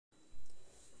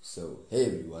Hey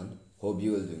everyone, hope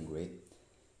you all doing great.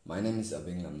 My name is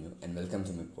Abhing Lamnu and welcome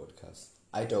to my podcast.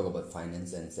 I talk about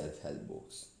finance and self-help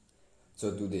books.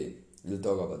 Today we'll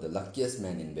talk about the luckiest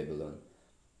man in Babylon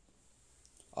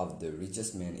of the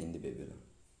richest man in the Babylon.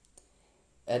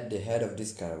 At the head of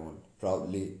this caravan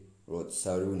proudly rode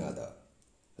Sarunada,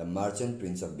 the merchant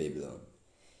prince of Babylon.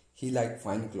 He liked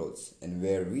fine clothes and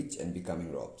wear rich and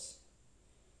becoming robes.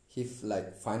 He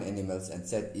liked fine animals and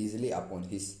sat easily upon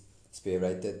his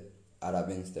spirited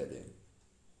Arabian stallion.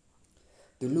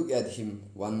 To look at him,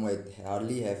 one might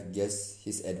hardly have guessed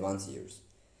his advanced years.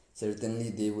 Certainly,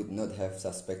 they would not have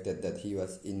suspected that he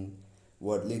was in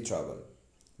worldly trouble.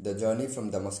 The journey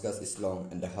from Damascus is long,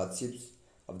 and the hardships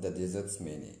of the deserts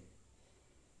many.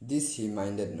 This he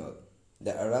minded not.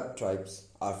 The Arab tribes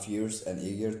are fierce and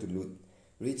eager to loot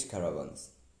rich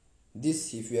caravans.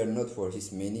 This he feared not, for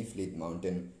his many fleet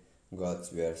mountain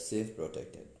gods were safe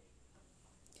protected.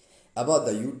 About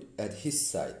the youth at his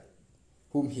side,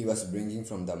 whom he was bringing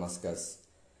from Damascus,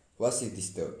 was he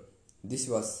disturbed. This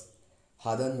was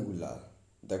Hadan Gullah,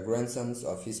 the grandson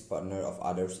of his partner of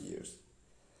other years.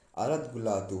 Arad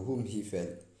Gullah, to whom he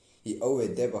felt he owed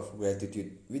a debt of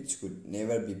gratitude which could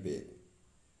never be paid.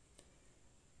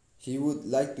 He would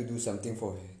like to do something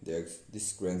for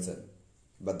this grandson,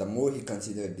 but the more he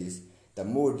considered this, the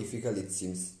more difficult it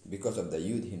seems because of the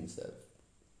youth himself.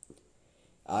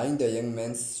 Eyeing the young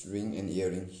man's ring and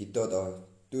earring, he thought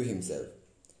to himself,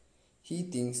 "He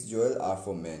thinks jewels are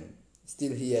for men.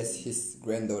 Still he has his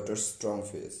granddaughter's strong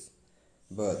face.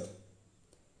 But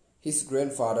his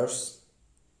grandfather's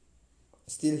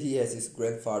still he has his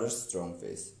grandfather's strong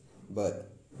face.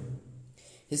 But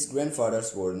his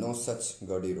grandfathers wore no such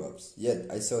gaudy robes.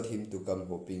 Yet I sought him to come,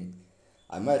 hoping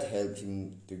I might help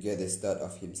him to get a start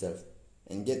of himself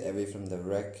and get away from the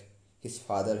wreck his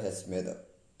father has made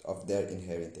of their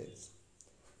inheritance."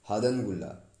 Hadan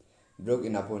Gullah broke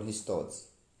in upon his thoughts.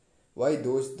 "Why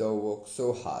dost thou walk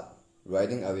so hard,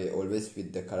 riding away always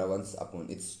with the caravans upon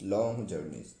its long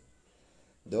journeys?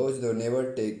 Dost thou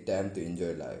never take time to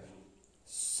enjoy life?"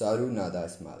 Sarunada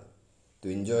smiled. "To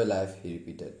enjoy life," he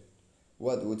repeated.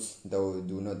 "What wouldst thou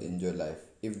do not enjoy life,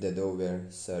 if thou were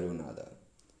Sarunada?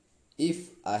 If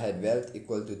I had wealth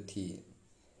equal to thee,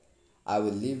 I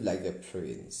would live like a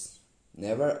prince.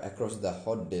 Never across the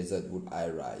hot desert would I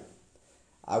ride.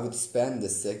 I would spend the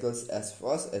shekels as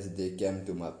fast as they came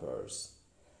to my purse.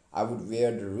 I would wear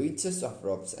the richest of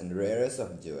robes and rarest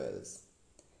of jewels.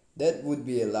 That would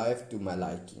be a life to my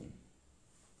liking,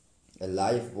 a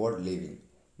life worth living,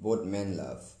 both men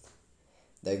loved."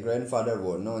 "Thy grandfather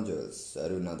wore no jewels,"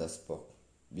 Sarunada spoke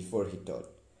before he thought,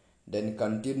 then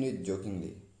continued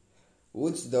jokingly,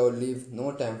 "Wouldst thou leave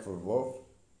no time for work?"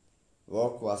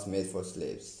 "Work was made for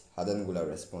slaves," Hadan Gullah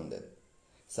responded.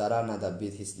 Sarunada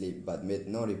bit his lip but made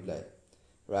no reply,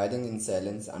 riding in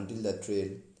silence until the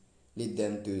trail led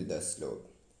them to the slope.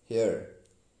 "Here,"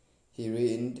 he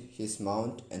reined his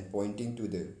mount and pointing to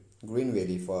the green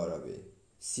valley far away.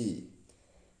 "See,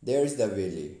 there is the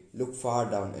valley. Look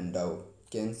far down and thou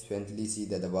canst faintly see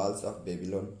the walls of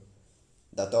Babylon.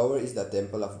 The tower is the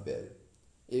temple of Baal.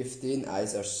 If thine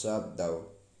eyes are sharp, thou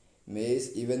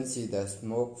mayest even see the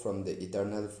smoke from the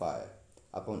eternal fire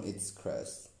upon its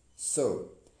crest.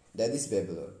 So, that is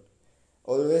Babylon.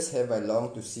 Always have I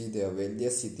longed to see the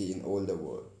wealthiest city in all the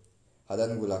world,"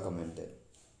 Hadan Gullah commented.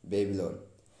 "Babylon,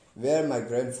 where my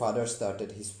grandfather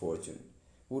started his fortune.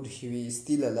 Would he be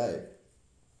still alive,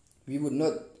 we would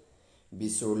not be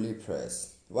sorely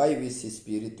pressed. Why wish his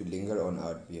spirit to linger on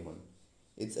earth beyond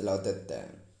its allotted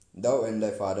time? Thou and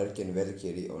thy father can well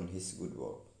carry on his good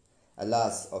work.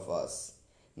 Alas of us,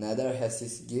 neither has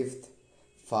his gift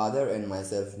father and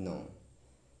myself known,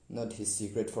 not his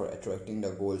secret for attracting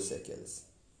the gold shekels."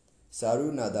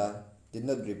 Sarunada did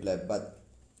not reply but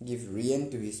gave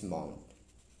rein to his mount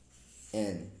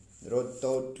and rode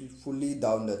thoughtfully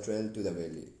down the trail to the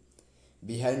valley.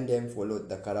 Behind them followed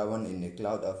the caravan in a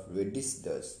cloud of reddish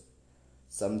dust.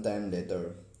 Some time later,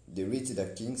 they reached the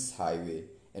king's highway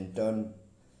and turned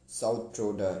south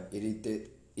through the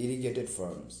irrigated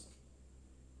farms.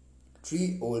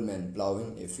 Three old men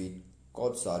plowing a field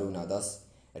caught Sarunada's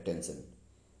attention.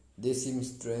 They seemed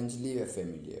strangely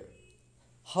familiar.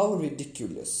 How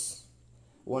ridiculous!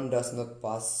 One does not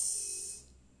pass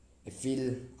a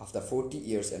field after 40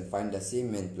 years and find the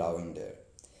same men plowing there.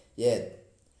 Yet,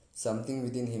 something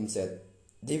within him said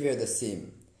they were the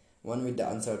same. One with the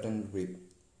uncertain grip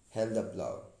held the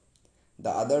plow. The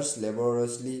others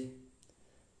laboriously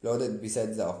plodded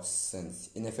beside the oxen,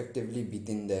 ineffectively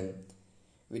beating them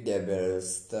with their barrel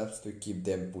staffs to keep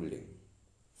them pulling.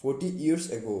 40 years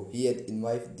ago he had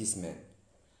invited this man.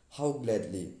 How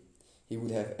gladly he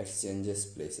would have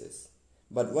exchanged places.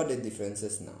 But what a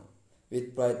differences now.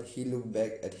 With pride he looked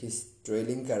back at his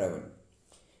trailing caravan,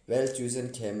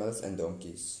 well-chosen camels and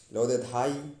donkeys, loaded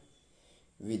high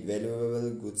with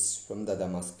valuable goods from the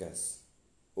Damascus.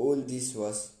 All this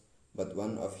was but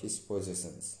one of his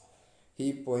possessions.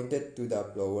 He pointed to the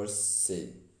plowers,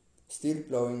 saying, "Still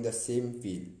plowing the same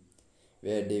field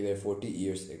where they were 40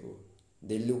 years ago.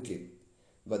 They look it,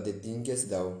 but they think as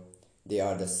though they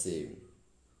are the same."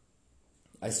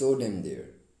 "I saw them there,"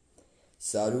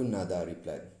 Saru Nada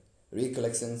replied.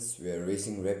 Recollections were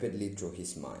racing rapidly through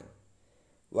his mind.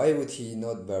 Why would he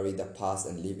not bury the past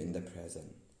and live in the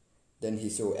present? Then he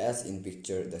saw, as in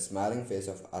picture, the smiling face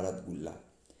of Arad Gullah,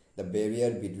 the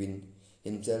barrier between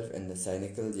himself and the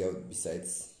cynical youth beside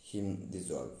him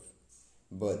dissolve.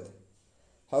 But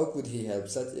how could he help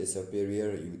such a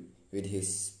superior youth with his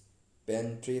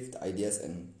spendthrift ideas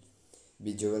and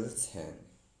bejeweled hand?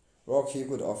 Work he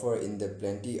could offer in the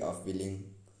plenty of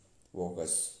willing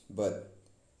workers, but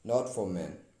not for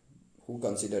men who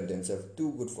considered themselves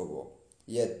too good for work.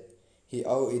 Yet he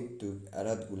owed it to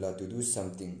Arad Gullah to do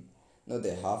something, not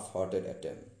a half-hearted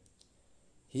attempt.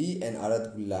 He and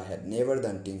Arad Gullah had never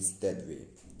done things that way.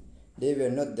 They were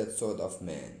not that sort of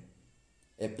man.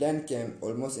 A plan came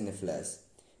almost in a flash.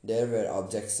 There were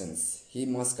objections. He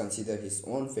must consider his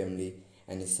own family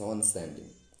and his own standing.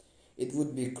 It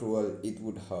would be cruel, it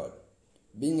would hurt.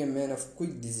 Being a man of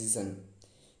quick decision,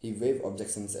 he waived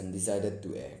objections and decided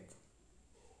to act.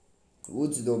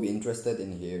 "Would thou be interested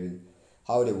in hearing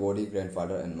how the worthy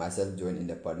grandfather and myself joined in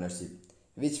the partnership,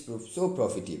 which proved so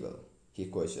profitable?" he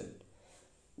questioned.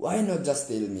 "Why not just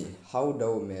tell me how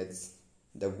thou madest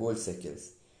the gold shekels?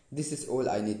 This is all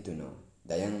I need to know,"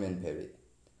 the young man parried.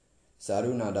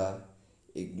 Saru Nada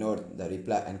ignored the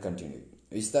reply and continued.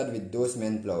 "We start with those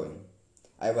men plowing.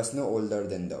 I was no older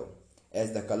than thou.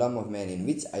 As the column of men in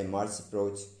which I marched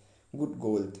approached good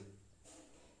gold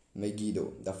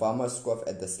Megiddo, the farmers scoffed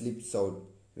at the slip-shod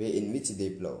way in which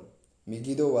they plow.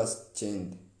 Megiddo was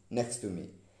chained next to me.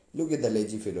 "Look at the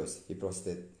lazy fellows," he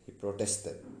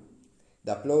protested.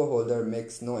 "The plow holder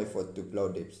makes no effort to plow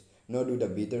dips, nor do the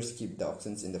beaters keep the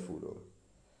oxen in the furrow.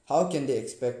 How can they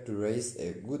expect to raise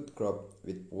a good crop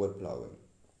with poor plowing?"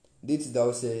 "Didst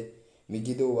thou say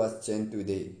Megiddo was chained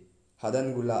today?"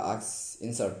 Hadan Gullah asked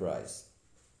in surprise.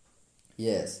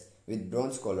 "Yes, with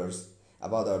bronze collars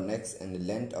about our necks and a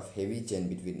length of heavy chain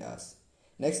between us.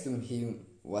 Next to him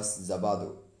was Zabado,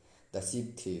 the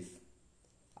sheep thief.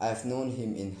 I have known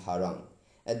him in Haram.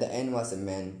 At the end was a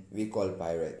man we call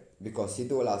Pirate, because he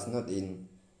told us not in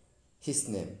his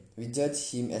name. We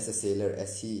judged him as a sailor,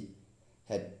 as he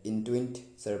had entwined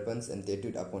serpents and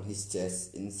tattooed upon his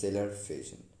chest in sailor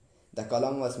fashion. The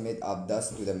column was made up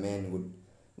thus to the man who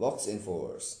walks in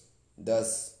forwards.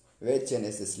 Thus, were chained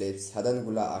as the slaves?" Hadan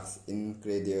Gullah asked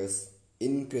incredulously.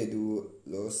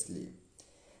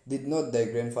 "Did not thy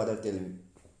grandfather tell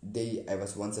thee I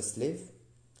was once a slave?"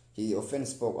 "He often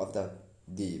spoke of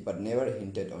thee, but never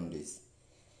hinted on this.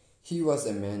 He was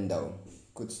a man thou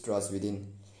couldst trust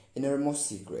within innermost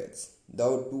secrets.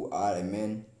 Thou too art a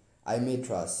man I may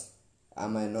trust.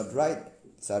 Am I not right?"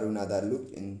 Saru Nada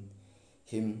looked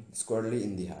him squarely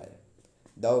in the eye.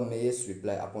 "Thou mayest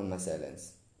reply upon my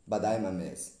silence, but I am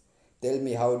amazed. Tell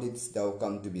me, how didst thou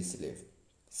come to be slave?"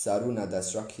 Saru Nada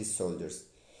shrugged his shoulders.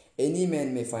 "Any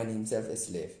man may find himself a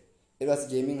slave. It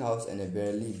was gaming house and a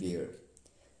barley beer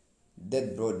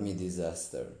that brought me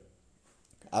disaster.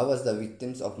 I was the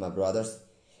victim of my brother's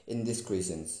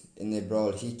indiscretions. In a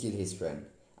brawl he killed his friend.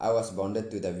 I was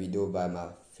bonded to the widow by my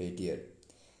fatir,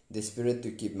 desperate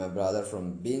to keep my brother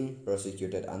from being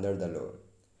prosecuted under the law.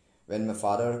 When my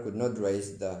father could not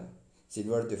raise the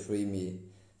silver to free me,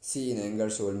 she in anger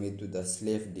sold me to the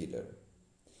slave dealer."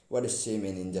 "What a shame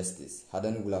and injustice,"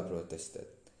 Hadan Gullah protested.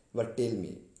 "But tell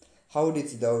me, how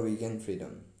didst thou regain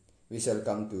freedom?" "We shall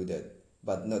come to that,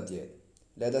 but not yet.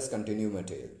 Let us continue my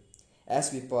tale.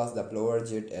 As we passed, the plover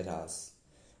jeered at us.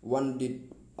 One did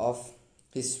off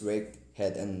his rake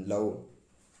head and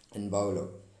bowlow,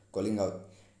 calling out,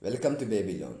 'Welcome to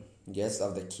Babylon, guest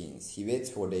of the kings.' He waits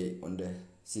for day on the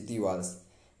city walls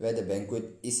where the banquet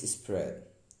is spread.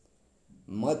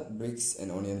 Mud, bricks,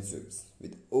 and onion soups,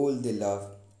 with all they love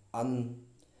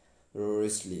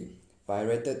uproariously.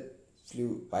 Pirate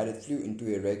flew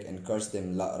into a rake and cursed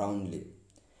them roundly.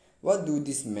 'What do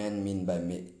these men mean by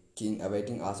king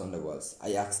awaiting us on the walls?'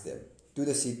 I asked them. 'To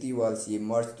the city walls ye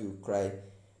march to cry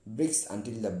bricks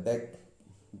until the back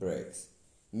breaks.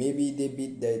 Maybe they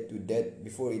beat thee to death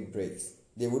before it breaks.'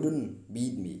 'They wouldn't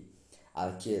beat me.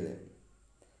 I'll kill him.'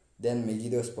 Then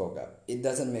Megiddo spoke up. 'It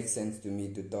doesn't make sense to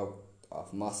me to talk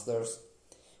of masters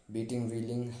beating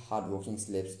willing, hard-working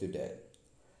slaves to death.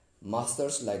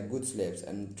 Masters like good slaves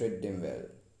and treat them well.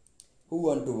 Who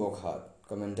want to work hard?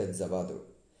 Commented Zabado.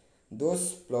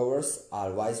 Those plovers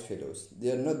are wise fellows.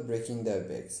 They are not breaking their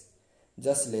backs,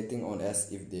 just letting on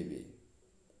as if they be.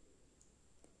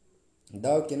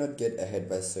 Thou cannot get ahead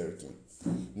by shirking.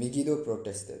 Megiddo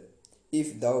protested.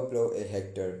 If thou plow a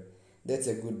hectare, that's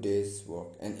a good day's work,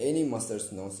 and any master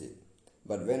knows it.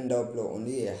 But when thou plow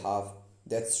only a half,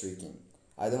 that's shrieking.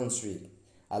 I don't shriek.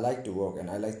 I like to work, and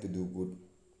I like to do good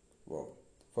work.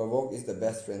 For work is the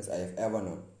best friend I have ever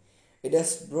known. It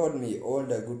has brought me all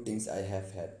the good things I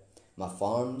have had. My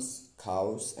farms,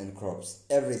 cows, and crops,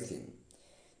 everything.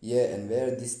 Yeah, and where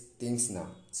are these things now?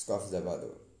 Scoffed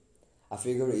Zabado. I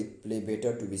figure it play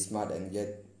better to be smart and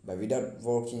get by without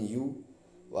working you.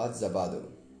 What's Zabado?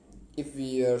 If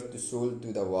we are to sold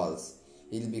to the walls,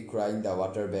 he'll be crying the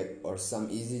water back or some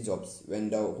easy jobs when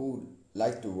thou who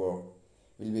like to work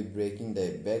will be breaking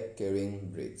their back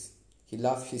carrying bricks. He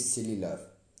laughed his silly laugh.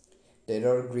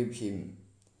 Terror gripped him.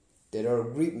 Terror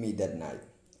gripped me that night.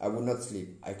 I would not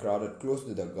sleep. I crowded close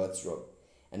to the god's rock,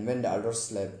 and when the others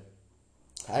slept,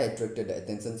 I attracted the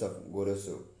attention of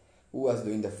Goroso, who was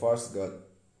doing the first god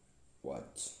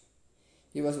watch.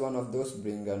 He was one of those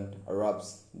brigand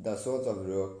Arabs, the sort of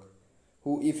rogue,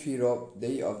 who if he robbed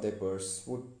they of their purse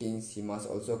would think he must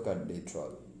also cut their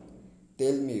throat.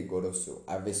 Tell me, Goroso,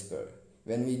 I whispered,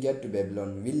 when we get to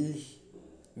Babylon, will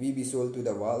we be sold to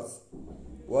the walls?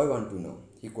 Why want to know?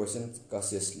 He questioned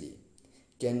cautiously.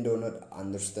 Ken do not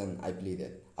understand, I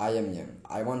pleaded. I am young.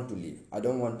 I want to live. I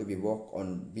don't want to be walked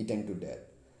on, beaten to death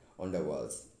on the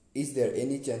walls. Is there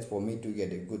any chance for me to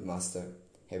get a good master?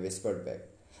 He whispered back.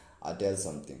 I'll tell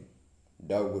something.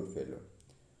 Thou good fellow.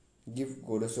 Give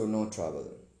Godoso no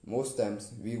trouble. Most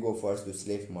times we go first to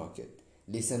slave market.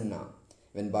 Listen now.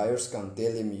 When buyers come,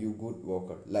 tell him you good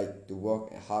worker, like to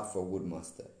work hard for good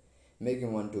master. Make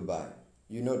him want to buy.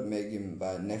 You not make him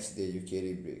buy next day you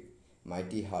carry brick.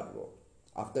 Mighty hard work.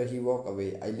 After he walked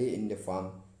away, I lay in the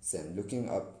farm sand, looking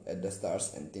up at the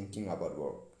stars and thinking about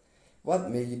work.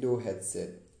 What Megiddo had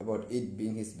said about it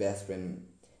being his best friend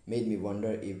made me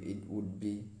wonder if it would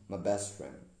be my best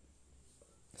friend.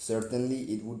 Certainly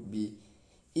it would be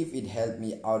if it helped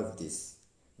me out of this.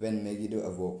 When Megiddo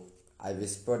awoke, I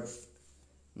whispered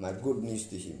my good news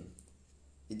to him.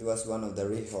 It was one of the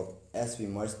Rehob as we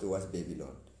marched towards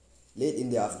Babylon. Late in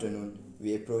the afternoon,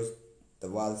 we approached the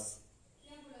walls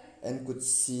and could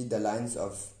see the lines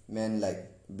of men like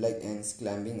black ants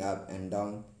climbing up and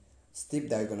down steep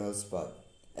diagonal path.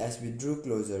 As we drew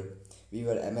closer, we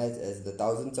were amazed as the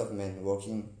thousands of men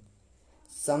working.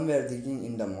 Some were digging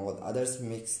in the mud, others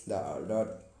mixed the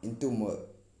dirt into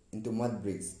mud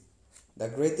bricks. The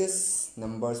greatest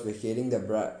numbers were carrying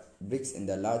the bricks in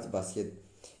the large basket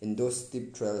in those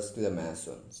steep trails to the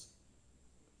masons.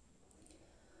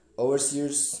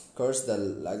 Overseers cursed the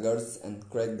laggards and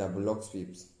cracked the block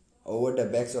sweeps over the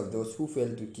backs of those who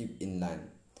failed to keep in line.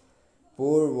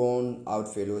 Poor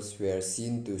worn-out fellows were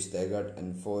seen to stagger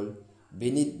and fall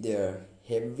beneath their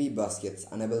heavy baskets,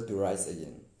 unable to rise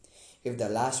again. If the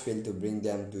last failed to bring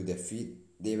them to their feet,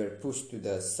 they were pushed to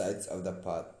the sides of the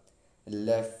path and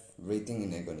left writhing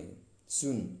in agony.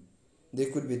 Soon, they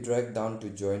could be dragged down to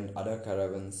join other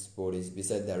caravans' bodies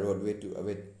beside the roadway to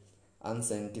await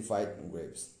unsanctified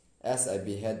graves. As I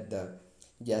beheld the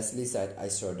ghastly sight, I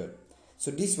shuddered. So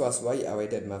this was why I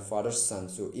awaited my father's son,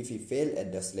 so if he failed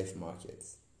at the slave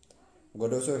markets.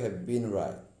 Godoso had been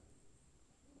right.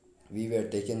 We were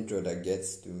taken through the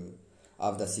gates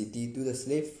of the city to the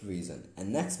slave prison,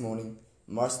 and next morning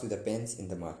marched to the pens in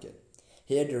the market.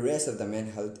 Here the rest of the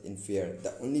men held in fear.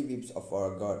 The only whips of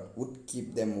our guard would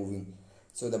keep them moving,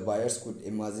 so the buyers could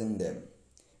imagine them.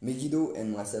 Megiddo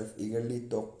and myself eagerly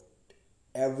talked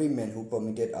every man who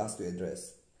permitted us to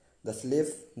address. The slave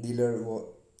dealer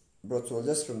brought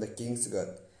soldiers from the king's guard,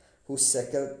 who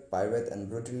shackled pirate and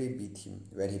brutally beat him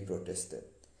when he protested.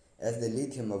 As they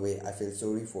led him away, I felt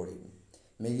sorry for him.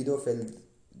 Megiddo felt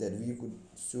that we could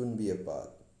soon be apart.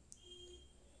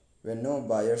 When no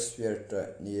buyers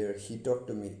were near, he talked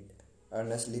to me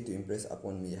earnestly to impress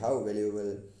upon me how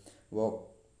valuable work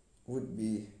would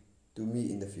be to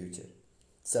me in the future.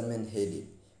 Some men hate it.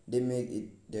 They make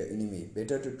it their enemy.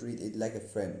 Better to treat it like a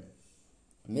friend.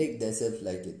 Make thyself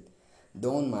like it.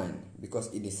 Don't mind,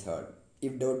 because it is hard.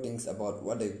 If thou thinks about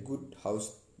what a good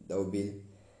house thou build,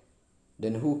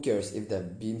 then who cares if the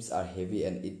beams are heavy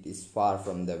and it is far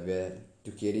from the well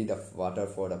to carry the water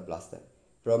for the plaster?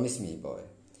 Promise me, boy,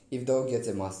 if thou gets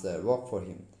a master, work for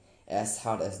him as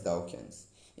hard as thou canst.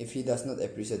 If he does not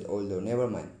appreciate although, never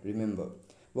mind. Remember,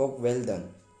 work well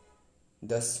done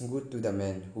does good to the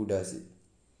man who does it.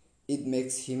 It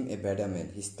makes him a better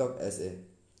man. He stopped as a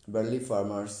burly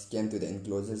farmers came to the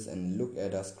enclosures and looked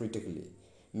at us critically.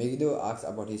 Megiddo asked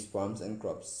about his farms and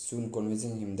crops, soon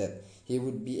convincing him that he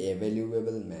would be a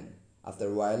valuable man. After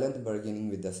violent bargaining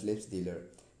with the slaves dealer,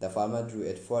 the farmer drew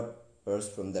a fat purse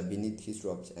from the beneath his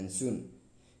robes, and soon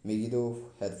Megiddo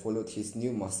had followed his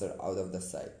new master out of the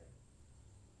sight.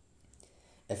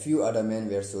 A few other men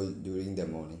were sold during the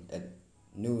morning. At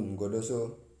noon,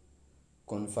 Godoso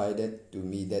confided to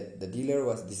me that the dealer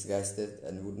was disgusted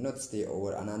and would not stay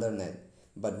over another night,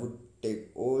 but would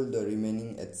take all the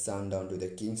remaining at sundown to the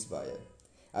king's buyer.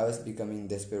 I was becoming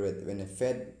desperate when a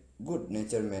fat,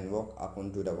 good-natured man walked up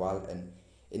onto the wall and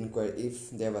inquired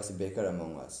if there was a baker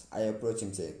among us. I approached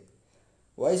him, saying,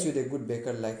 "Why should a good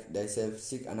baker like thyself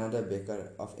seek another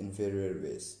baker of inferior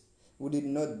ways? Would it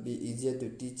not be easier to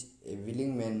teach a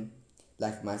willing man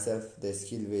like myself the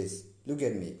skilled ways? Look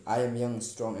at me. I am young,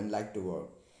 strong, and like to work.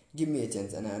 Give me a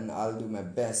chance, and I'll do my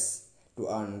best to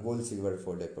earn gold silver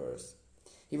for the purse."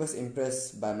 He was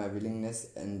impressed by my willingness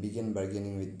and began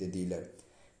bargaining with the dealer,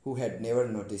 who had never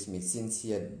noticed me since he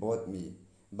had bought me,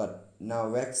 but now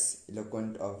waxed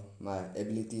eloquent of my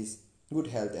abilities, good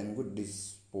health, and good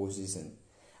disposition.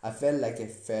 I felt like a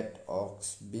fat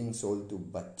ox being sold to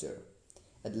butcher.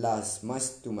 At last,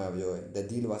 much to my joy, the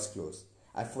deal was closed.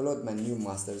 I followed my new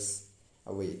masters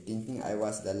away, thinking I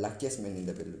was the luckiest man in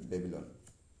the Babylon.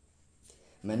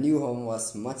 My new home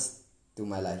was much to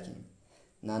my liking.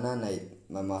 Nana Knight,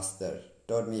 my master,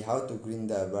 taught me how to grind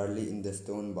the barley in the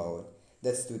stone bowl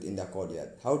that stood in the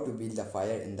courtyard, how to build a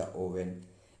fire in the oven,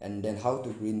 and then how to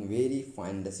grind very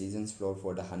fine the season's flour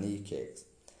for the honey cakes.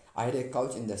 I had a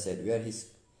couch in the shed where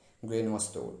his grain was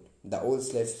stored. The old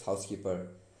slave's housekeeper,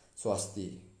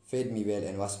 Swasti, fed me well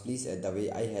and was pleased at the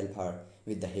way I helped her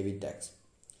with the heavy task.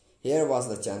 Here was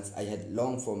the chance I had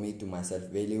longed for, me to myself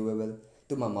valuable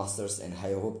to my masters, and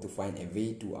I hoped to find a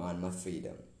way to earn my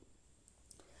freedom.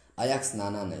 I asked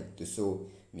Nana Knight to show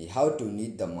me how to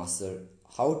knead the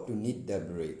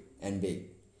bread and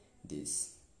bake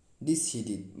this. This he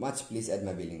did, much pleased at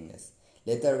my willingness.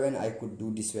 Later, when I could do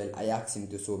this well, I asked him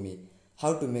to show me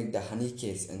how to make the honey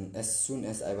cakes, and as soon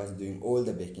as I was doing all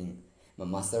the baking, my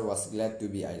master was glad to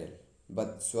be idle.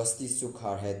 But Swasti shook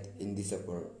her head in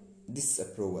disapproval.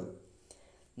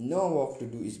 "No work to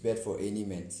do is bad for any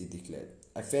man," she declared.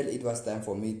 I felt it was time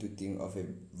for me to think of a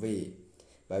way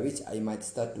by which I might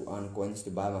start to earn coins to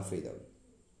buy my freedom.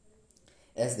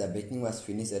 As the baking was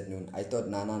finished at noon, I thought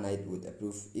Nana Knight would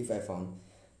approve if I found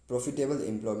profitable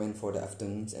employment for the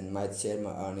afternoons and might share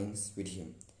my earnings with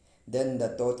him. Then the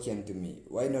thought came to me,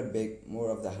 why not bake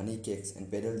more of the honey cakes and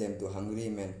peddle them to hungry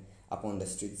men upon the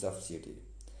streets of the city?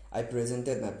 I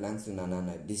presented my plans to Nana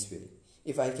Knight this way.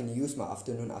 If I can use my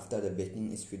afternoon after the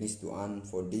baking is finished to earn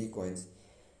for day coins,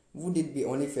 would it be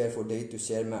only fair for they to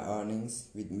share my earnings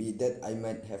with me, that I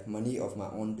might have money of my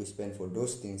own to spend for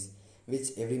those things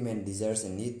which every man desires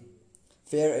and needs?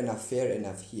 Fair enough,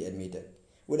 he admitted.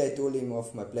 When I told him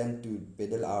of my plan to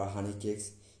peddle our honey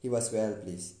cakes, he was well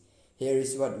pleased. "Here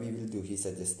is what we will do," he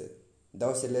suggested.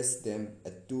 "Thou sellest them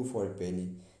at 2 for a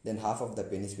penny, then half of the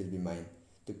pennies will be mine,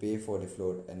 to pay for the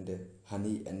flour and the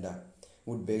honey and the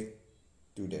wood baked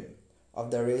to them. Of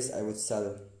the rest I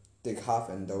shall take half,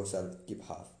 and thou shalt keep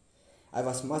half." I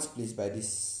was much pleased by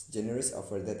this generous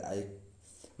offer, that I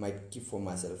might keep for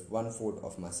myself 1/4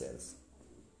 of my sales.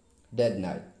 That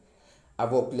night, I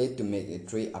woke late to make a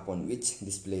tray upon which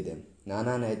display them.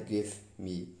 Nana Knight gave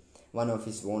me one of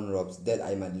his worn robes that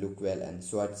I might look well, and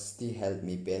Swasti helped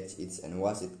me patch it and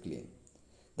wash it clean.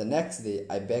 The next day,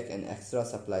 I baked an extra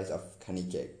supply of honey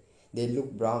cake. They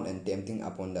looked brown and tempting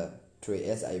upon the tray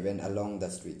as I went along the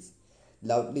streets,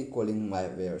 loudly calling my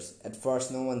wares. At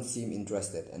first, no one seemed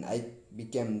interested, and I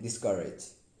became discouraged.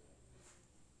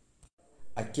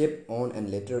 I kept on, and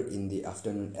later in the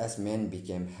afternoon, as men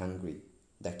became hungry,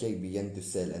 the cake began to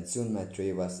sell, and soon my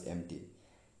tray was empty.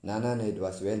 Nana Knight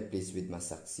was well pleased with my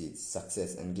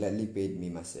success and gladly paid me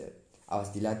my share. I was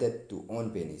delighted to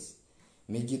earn pennies.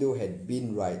 Megiddo had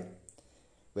been right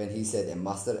when he said a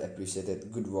master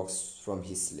appreciated good works from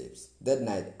his slaves. That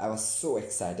night, I was so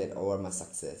excited over my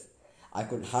success. I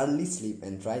could hardly sleep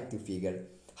and tried to figure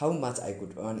how much I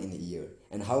could earn in a year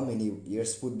and how many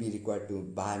years would be required to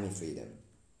buy me freedom.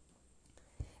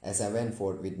 As I went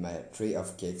forth with my tray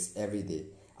of cakes every day,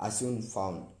 I soon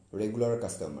found regular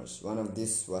customers. One of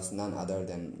these was none other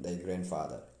than my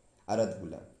grandfather,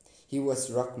 Aradhula. He was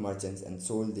rock merchant and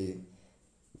sold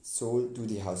to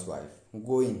the housewife,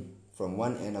 going from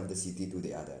one end of the city to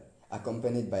the other,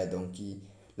 accompanied by a donkey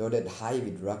loaded high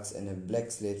with rugs and a black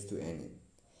slave to earn it.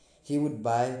 He would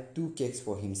buy 2 cakes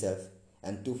for himself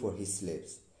and 2 for his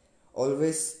slaves,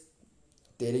 always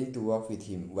telling to walk with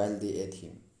him while they ate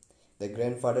him. The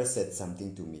grandfather said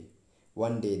something to me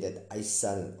one day that I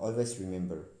shall always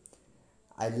remember.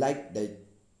 I like thy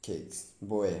cakes,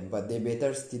 boy, but they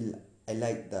better still I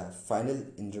like the final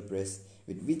enterprise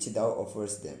with which thou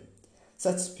offers them.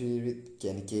 Such spirit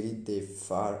can carry thee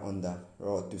far on the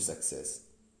road to success.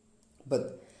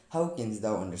 But how canst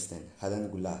thou understand, Hadan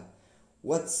Gula,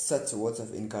 what such words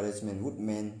of encouragement would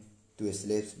mean to a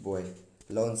slave boy,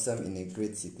 lonesome in a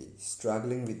great city,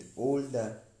 struggling with all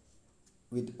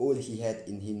he had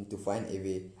in him to find a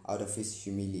way out of his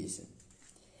humiliation?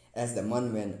 As the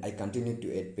month went, I continued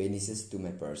to add pennies to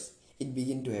my purse. It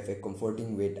began to have a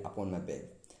comforting weight upon my back.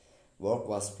 Work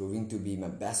was proving to be my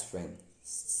best friend.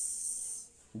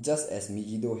 Just as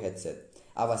Megiddo had said,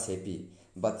 I was happy,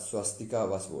 but Swastika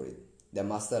was worried. The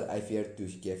master I feared to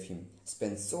give him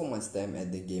spent so much time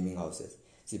at the gaming houses,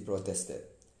 she protested.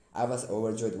 I was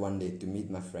overjoyed one day to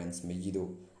meet my friend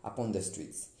Megiddo upon the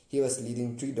streets. He was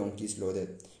leading 3 donkeys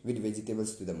loaded with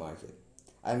vegetables to the market.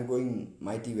 I am going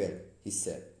mighty well, he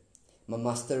said. My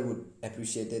master would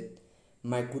appreciate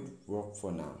my good work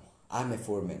for now. I am a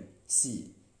foreman.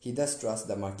 See, he does trust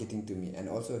the marketing to me, and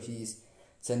also he is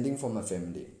sending for my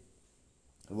family.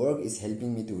 Work is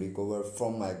helping me to recover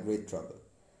from my great trouble.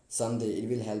 Someday it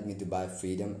will help me to buy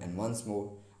freedom and once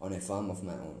more on a farm of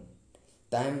my own.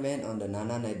 Time went on. The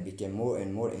Nana Knight became more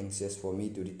and more anxious for me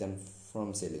to return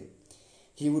from selling.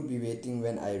 He would be waiting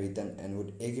when I returned and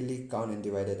would eagerly count and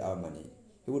divided our money.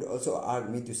 He would also urge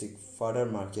me to seek further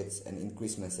markets and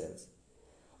increase my sales.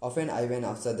 Often I went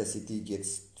outside the city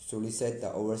gates to solicit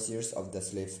the overseers of the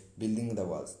slaves building the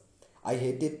walls. I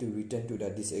hated to return to the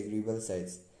disagreeable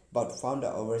sights, but found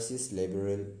the overseas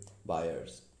liberal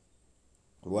buyers.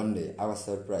 One day I was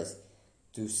surprised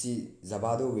to see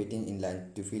Zabado waiting in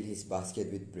line to fill his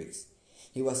basket with bricks.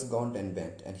 He was gaunt and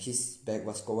bent, and his back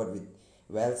was covered with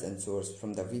welts and sores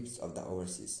from the whips of the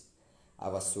overseas. I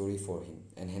was sorry for him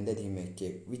and handed him a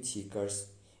cake which he cursed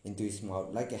into his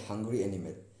mouth like a hungry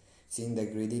animal. Seeing the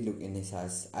greedy look in his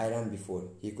eyes, I ran before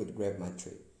he could grab my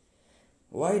tray.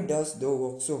 Why dost thou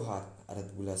work so hard?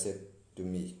 Aratgula said to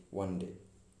me one day.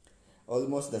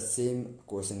 Almost the same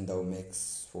question thou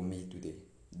makes for me today.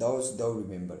 Dost thou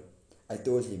remember? I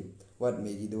told him what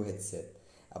Megiddo had said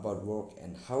about work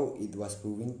and how it was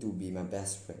proving to be my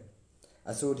best friend.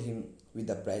 I showed him with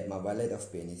the pride my wallet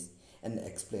of pennies and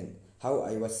explained how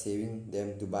I was saving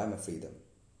them to buy my freedom.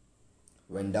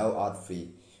 When thou art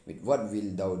free, with what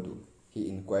wilt thou do? He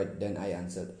inquired. Then I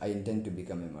answered, I intend to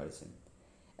become a merchant.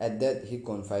 At that he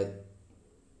confided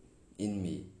in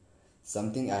me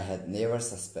something I had never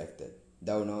suspected.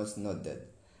 Thou knowest not that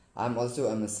I am also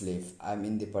a slave. I am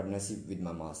in the partnership with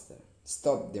my master.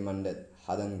 Stop, demanded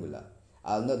Hadangula.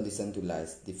 I'll not listen to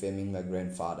lies, defaming my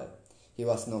grandfather. He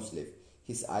was no slave.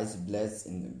 His eyes blazed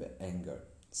in anger.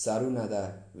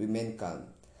 Sarunada remained calm.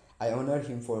 I honored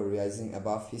him for rising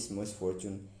above his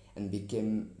misfortune and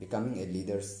becoming a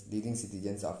leading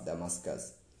citizens of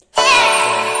Damascus.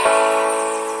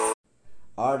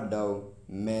 Art thou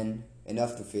man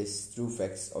enough to face true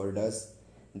facts, or dost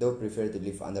thou prefer to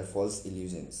live under false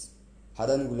illusions?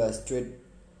 Hadangula straightened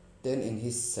in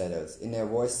his saddles. In a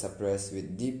voice suppressed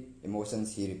with deep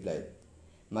emotions he replied,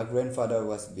 my grandfather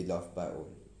was beloved by all.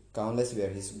 Countless were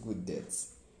his good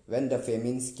deeds. When the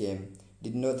famines came,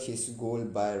 did not his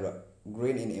gold buy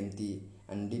grain in empty,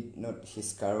 and did not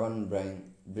his caravan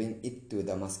bring it to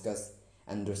Damascus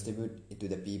and distribute it to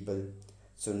the people,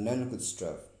 so none could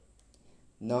starve?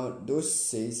 Now those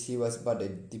says he was but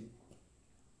a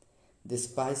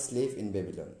despised slave in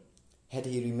Babylon. Had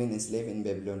he remained a slave in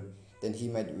Babylon, then he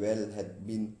might well have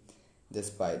been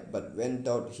despised. But when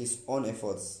without his own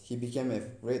efforts he became a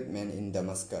great man in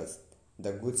Damascus,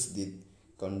 the goods did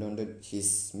condoned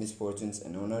his misfortunes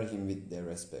and honored him with their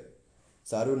respect.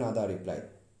 Sarunada replied.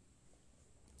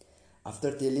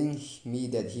 After telling me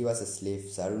that he was a slave,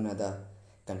 Sarunada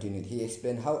continued. He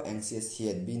explained how anxious he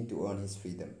had been to earn his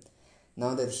freedom.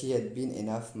 Now that he had been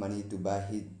enough money to buy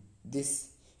this,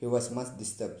 he was much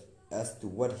disturbed as to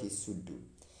what he should do.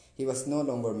 He was no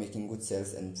longer making good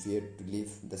sales and feared to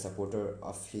leave the supporter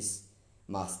of his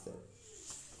master.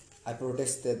 I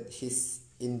protested his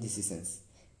indecisions.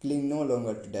 Cling no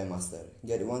longer to thy master.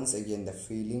 Get once again the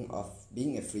feeling of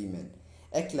being a free man.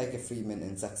 Act like a free man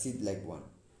and succeed like one.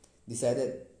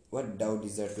 Decided what thou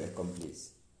desire to accomplish.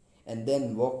 And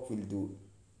then work will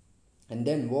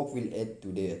add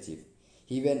to their achieve.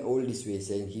 He went all this way,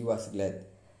 saying he was glad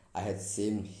I had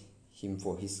shamed him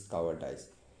for his cowardice.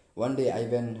 One day I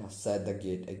went outside the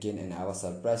gate again, and I was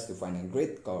surprised to find a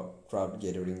great crowd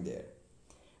gathering there.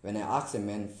 When I asked a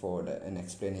man for an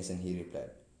explanation, he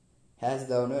replied, Hast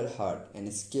thou not heard an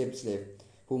escaped slave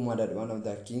who murdered one of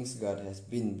the king's guard, has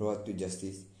been brought to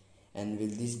justice, and will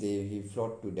this day he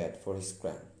flogged to death for his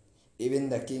crime. Even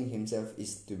the king himself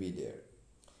is to be there.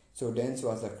 So dense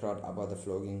was the crowd about the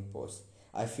flogging post.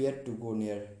 I feared to go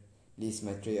near, lest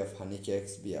my tray of honey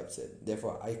cakes be upset.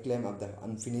 Therefore I climbed up the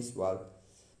unfinished wall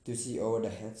to see over the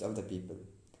heads of the people.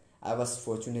 I was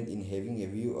fortunate in having a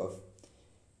view of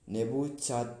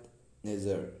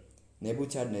Nebuchadnezzar,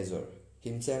 Nebuchadnezzar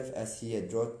himself as he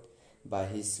had rode by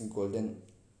his golden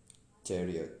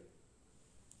chariot.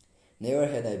 Never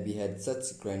had I beheld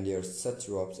such grandeur, such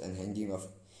robes and hanging of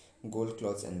gold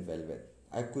cloths and velvet.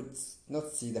 I could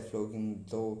not see the flogging,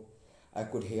 though I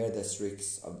could hear the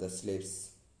shrieks of the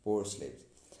slaves, poor slaves.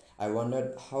 I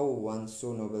wondered how one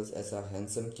so noble as a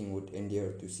handsome king would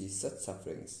endure to see such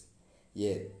sufferings.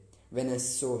 Yet, when I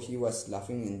saw he was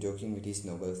laughing and joking with his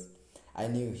nobles, I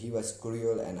knew he was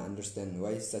cruel and understand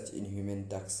why such inhuman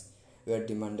tasks were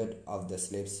demanded of the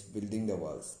slaves building the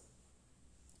walls.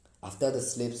 After the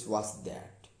slaves was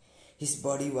dead, his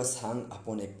body was hung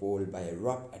upon a pole by a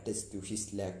rope attached to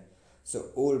his leg, so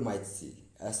all might see.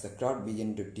 As the crowd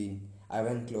began to thin, I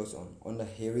went close on. On the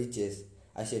hairy chest,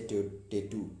 I saw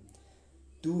tattoo,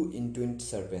 two intwined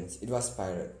serpents. It was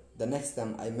Pirate. The next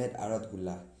time I met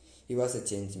Aratgullah, he was a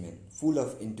changed man, full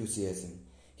of enthusiasm.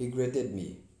 He greeted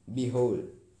me. Behold,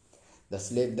 the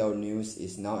slave thou knewest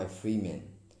is now a free man.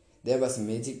 There was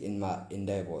magic in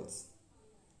thy words.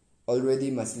 Already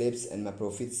my slaves and my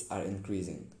profits are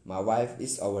increasing. My wife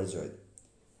is overjoyed.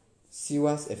 She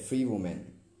was a free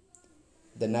woman,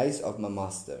 the niece of my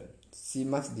master. She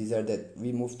much desired that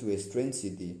we move to a strange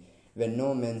city where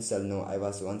no man shall know I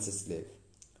was once a slave.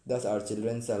 Thus our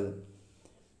children shall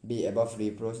be above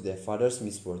reproach their father's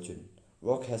misfortune.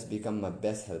 Work has become my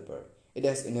best helper. It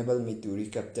has enabled me to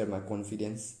recapture my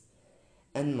confidence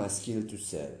and my skill to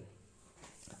sell.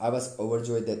 I was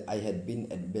overjoyed that I had been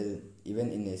able,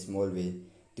 even in a small way,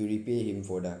 to repay him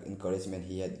for the encouragement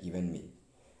he had given me.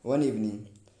 One evening,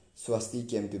 Swasti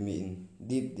came to me in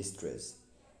deep distress.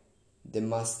 The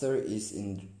master is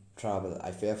in trouble,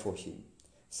 I fear for him.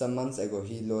 Some months ago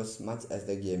he lost much at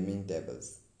the gaming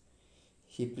tables.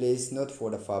 He plays not for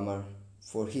the farmer,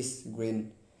 for his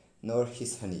grain, nor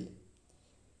his honey.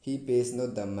 He pays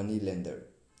not the money lender.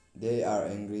 They are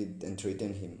angry and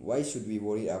threaten him. Why should we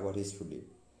worry about his folly?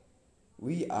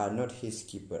 We are not his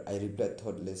keeper, I replied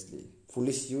thoughtlessly.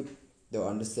 Foolish youth, thou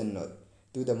understand not.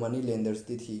 To the money lenders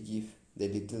did he give the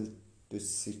little to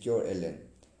secure a land.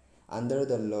 Under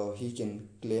the law he can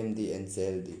claim thee and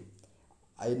sell thee.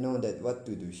 I know that what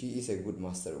to do. He is a good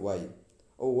master. Why?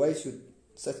 Oh, why should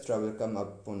such trouble come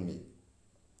upon me?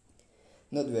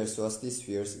 Not were Swasti's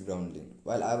fears grounding.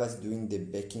 While I was doing the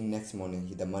baking next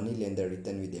morning, the money lender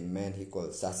returned with a man he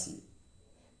called Sasi.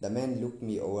 The man looked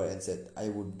me over and said, I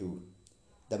would do.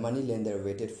 The money lender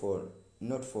waited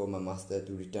not for my master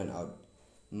to return out.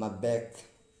 My back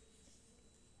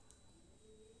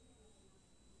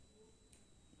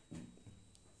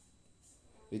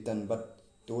returned, but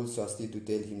told Swasti to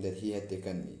tell him that he had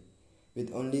taken me.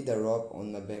 With only the rope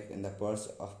on my back and the purse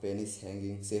of pennies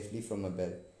hanging safely from my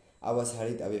belt, I was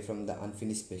hurried away from the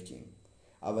unfinished packing.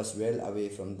 I was well away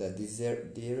from the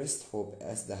dearest hope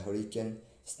as the hurricane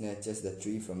snatches the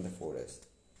tree from the forest,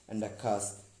 and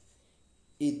casts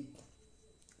it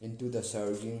into the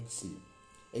surging sea.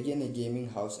 Again a gaming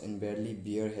house and barely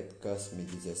beer had caused me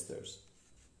disasters.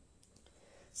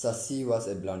 Sasi was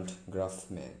a blunt,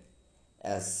 gruff man.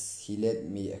 As he led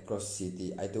me across the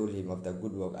city, I told him of the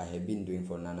good work I had been doing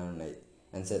for Nana Night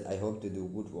and said I hoped to do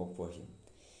good work for him.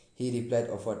 He replied,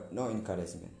 offered no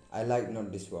encouragement. I like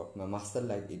not this work, my master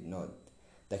liked it not.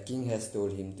 The king has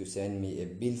told him to send me a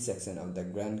bill section of the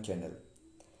Grand Canal.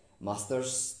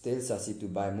 Masters tell Sasi to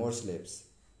buy more slaves.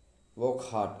 Work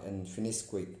hard and finish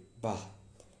quick. Bah!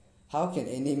 How can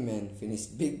any man finish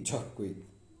big job quick?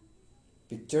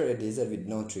 Picture a desert with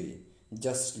no tree,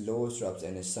 just low shrubs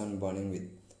and a sun burning with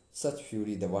such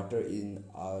fury the water in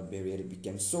our barrel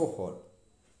became so hot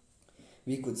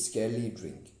we could scarcely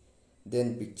drink.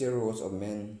 Then picture rows of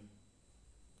men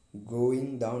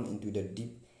going down into the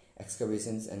deep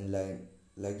excavations and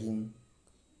lugging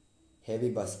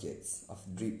heavy baskets of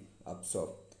drip up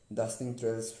soap, dusting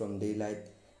trails from daylight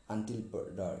until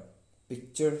dark.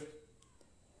 Picture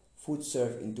food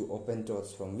served into open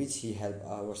troughs from which he helped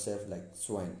ourselves like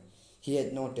swine. He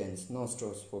had no tents, no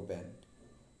straws for bed.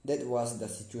 That was the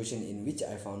situation in which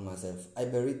I found myself. I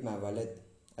buried my wallet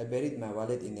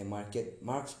in a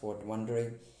marked spot,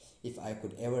 wondering if I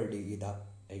could ever dig it up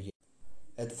again.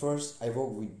 At first I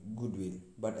walked with good will,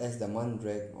 but as the month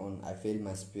dragged on I felt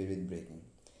my spirit breaking.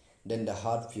 Then the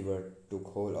heart fever took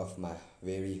hold of my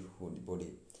weary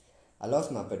body. I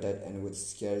lost my appetite and would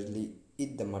scarcely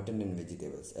eat the mutton and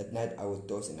vegetables. At night I would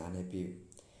toss in unhappy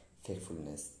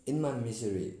faithfulness. In my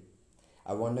misery,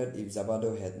 I wondered if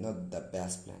Zabado had not the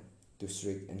best plan to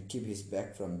shriek and keep his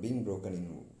back from being broken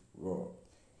in war.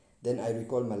 Then I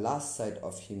recalled my last sight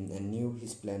of him and knew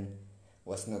his plan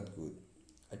was not good.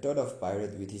 I thought of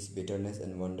Pirate with his bitterness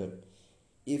and wondered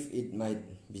if it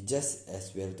might be just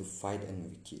as well to fight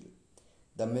and kill.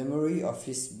 The memory of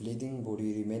his bleeding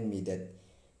body reminded me that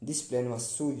this plan was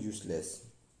so useless.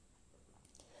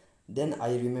 Then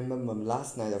I remember my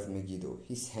last night of Megiddo.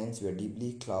 His hands were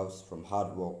deeply closed from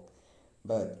hard work,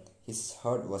 but his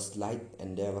heart was light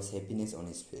and there was happiness on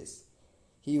his face.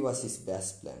 He was his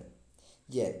best plan.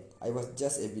 Yet I was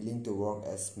just as willing to work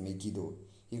as Megiddo.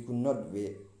 He could not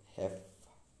have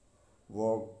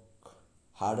worked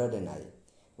harder than I.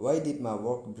 Why did my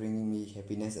work bring me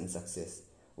happiness and success?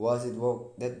 Was it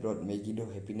work that brought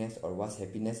Megiddo happiness, or was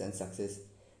happiness and success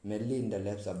merely in the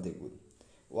laps of the good?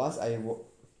 Was I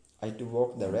to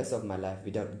work the rest of my life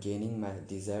without gaining my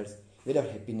desires, without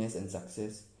happiness and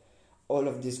success? All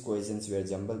of these questions were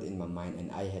jumbled in my mind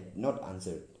and I had not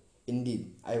answered.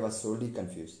 Indeed, I was sorely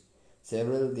confused.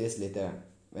 Several days later,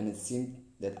 when it seemed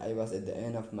that I was at the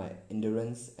end of my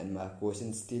endurance and my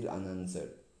questions still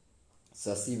unanswered,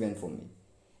 Sasi went for me.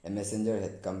 A messenger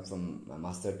had come from my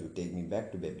master to take me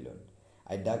back to Babylon.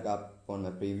 I dug up upon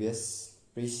my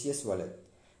precious wallet,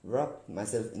 wrapped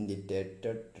myself in the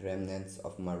tattered remnants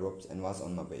of my robes and was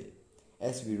on my way.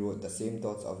 As we rode, the same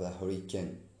thoughts of the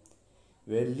hurricane,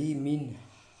 rarely mean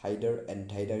hider and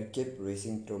tider, kept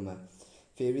racing through my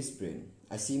fairy's brain.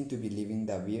 I seemed to be living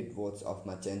the weird words of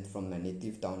my chant from my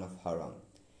native town of Haram.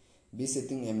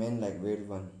 Besetting a man like weird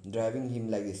one, driving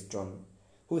him like a storm,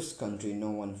 whose country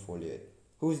no one followed,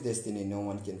 whose destiny no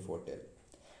one can foretell.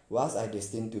 Was I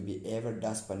destined to be ever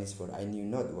thus punished for I knew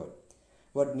not what?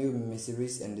 What new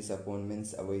miseries and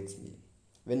disappointments awaits me?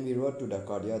 When we rode to the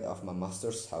courtyard of my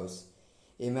master's house,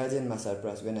 imagine my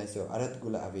surprise when I saw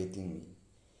Aratgula awaiting me.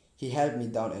 He held me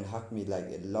down and hugged me like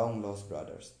a long-lost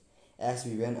brother. As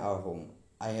we went our home,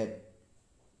 I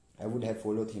would have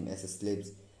followed him as a slave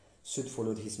should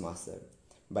follow his master,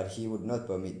 but he would not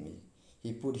permit me.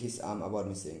 He put his arm about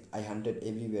me, saying, "I hunted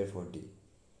everywhere for thee."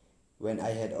 When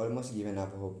I had almost given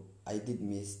up hope, I did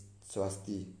miss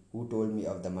Swasti, who told me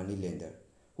of the moneylender,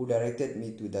 who directed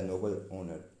me to the noble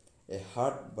owner. A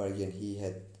hard bargain he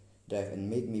had driven and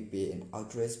made me pay an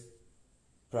outrageous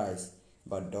price,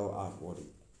 but thou art worthy.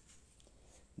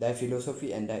 Thy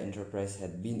philosophy and thy enterprise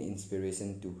had been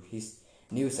inspiration to his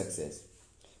new success.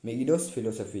 Megiddo's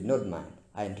philosophy, not mine,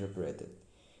 I interpreted.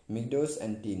 Megiddo's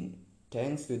and Tin,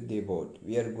 thanks to thee both,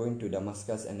 we are going to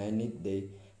Damascus and I need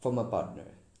thee for my partner.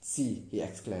 See, he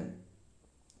exclaimed.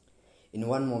 In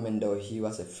one moment, though, he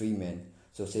was a free man,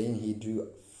 so saying he drew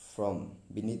from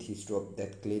beneath his robe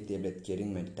that clay tablet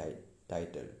carrying my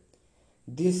title.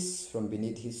 This from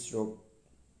beneath his robe.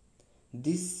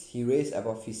 This he raised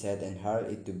above his head and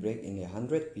hurled it to break in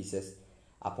 100 pieces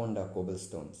upon the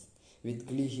cobblestones. With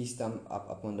glee he stamped up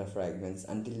upon the fragments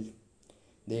until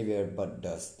they were but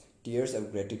dust. Tears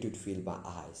of gratitude filled my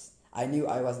eyes. I knew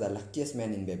I was the luckiest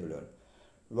man in Babylon.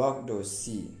 Walk thou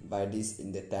see by this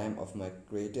in the time of my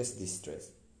greatest distress.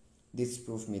 This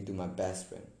proved me to my best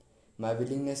friend. My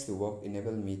willingness to walk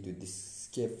enabled me to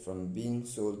escape from being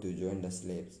sold to join the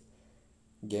slaves.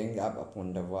 Gang up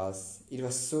upon the walls, it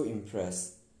was so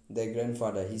impressed. Their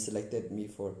grandfather, he selected me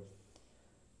for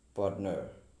partner.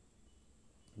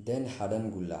 Then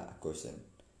Hadan Gullah questioned,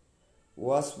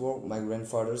 "Was work my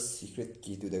grandfather's secret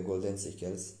key to the golden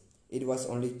shekels?" "It was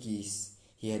only keys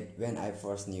he had when I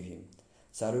first knew him,"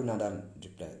 Sarunada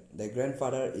replied. "The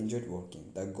grandfather enjoyed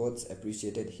working. The gods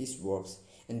appreciated his works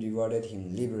and rewarded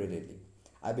him liberally."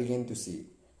 I began to see.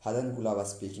 Hadan Gullah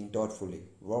was speaking thoughtfully.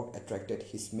 Work attracted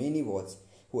his many wards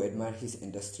who admired his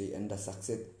industry and the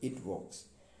success it works.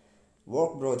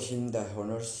 Work brought him the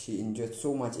honors he enjoyed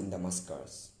so much in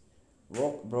Damascus.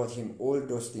 Work brought him all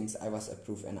those things I was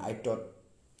approved, and I thought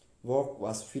work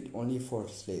was fit only for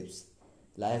slaves.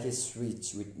 Life is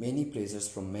rich with many pleasures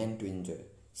for men to enjoy,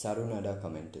 Sarunada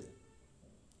commented.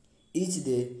 Each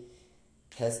day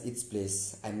has its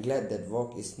place. I am glad that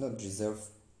work is not reserved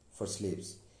for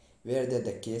slaves. Were that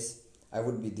the case, I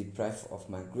would be deprived of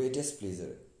my greatest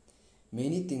pleasure.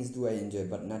 Many things do I enjoy,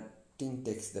 but nothing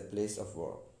takes the place of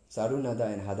work. Sarunada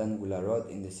and Hadan Gullah rode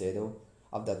in the shadow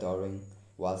of the towering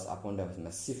walls upon the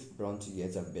massive bronze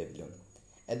gates of Babylon.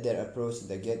 At their approach,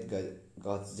 the gate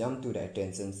gods jumped to their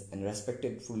attentions and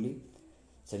respectfully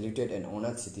saluted an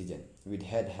honored citizen. With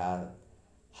head held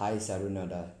high,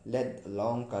 Sarunada led a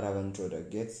long caravan through the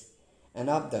gates and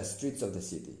up the streets of the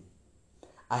city.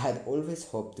 I had always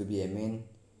hoped to be a man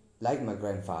like my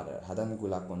grandfather, Hadan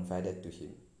Gula confided to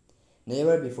him.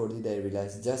 Never before did I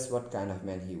realize just what kind of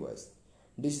man he was.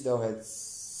 This thou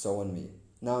hast shown me.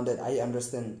 Now that I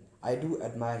understand, I do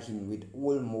admire him with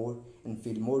all more and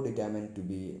feel more determined to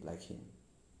be like him.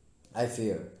 I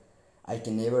fear I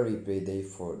can never repay thee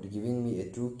for giving me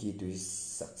a true key to his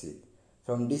succeed.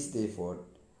 From this day forth,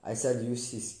 I shall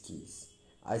use his keys.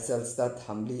 I shall start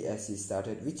humbly as he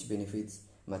started, which benefits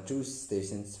my true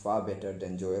stations far better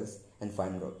than jewels and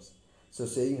fine robes. So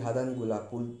saying, Hadan Gula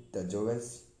pulled the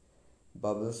jewels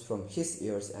bubbles from his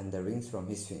ears and the rings from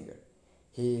his finger.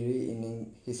 He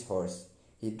reining his horse.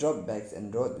 He dropped back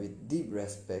and rode with deep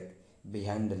respect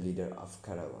behind the leader of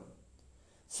caravan.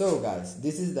 So guys,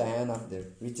 this is the end of the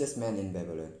richest man in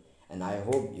Babylon, and I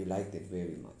hope you liked it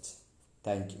very much.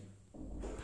 Thank you.